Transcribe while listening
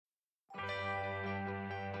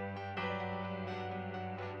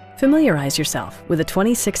Familiarize yourself with the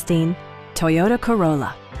 2016 Toyota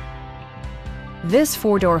Corolla. This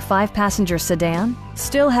four-door, five-passenger sedan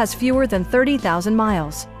still has fewer than 30,000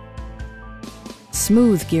 miles.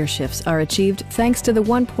 Smooth gear shifts are achieved thanks to the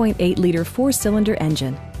 1.8-liter four-cylinder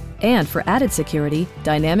engine. And for added security,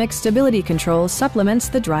 dynamic stability control supplements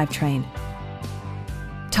the drivetrain.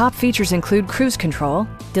 Top features include cruise control,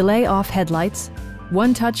 delay-off headlights,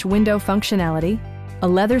 one-touch window functionality, a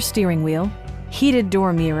leather steering wheel, heated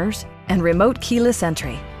door mirrors, and remote keyless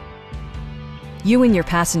entry. You and your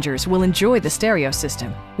passengers will enjoy the stereo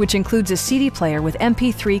system, which includes a CD player with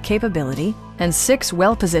MP3 capability and 6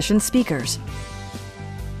 well-positioned speakers.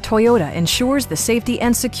 Toyota ensures the safety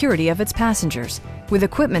and security of its passengers with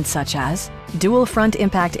equipment such as dual front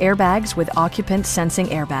impact airbags with occupant sensing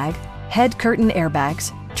airbag, head curtain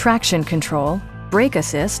airbags, traction control, brake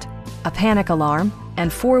assist, a panic alarm,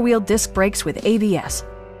 and four-wheel disc brakes with ABS.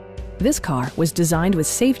 This car was designed with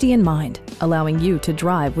safety in mind, allowing you to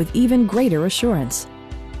drive with even greater assurance.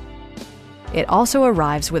 It also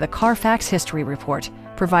arrives with a Carfax history report,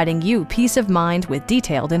 providing you peace of mind with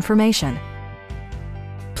detailed information.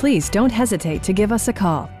 Please don't hesitate to give us a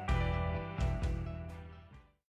call.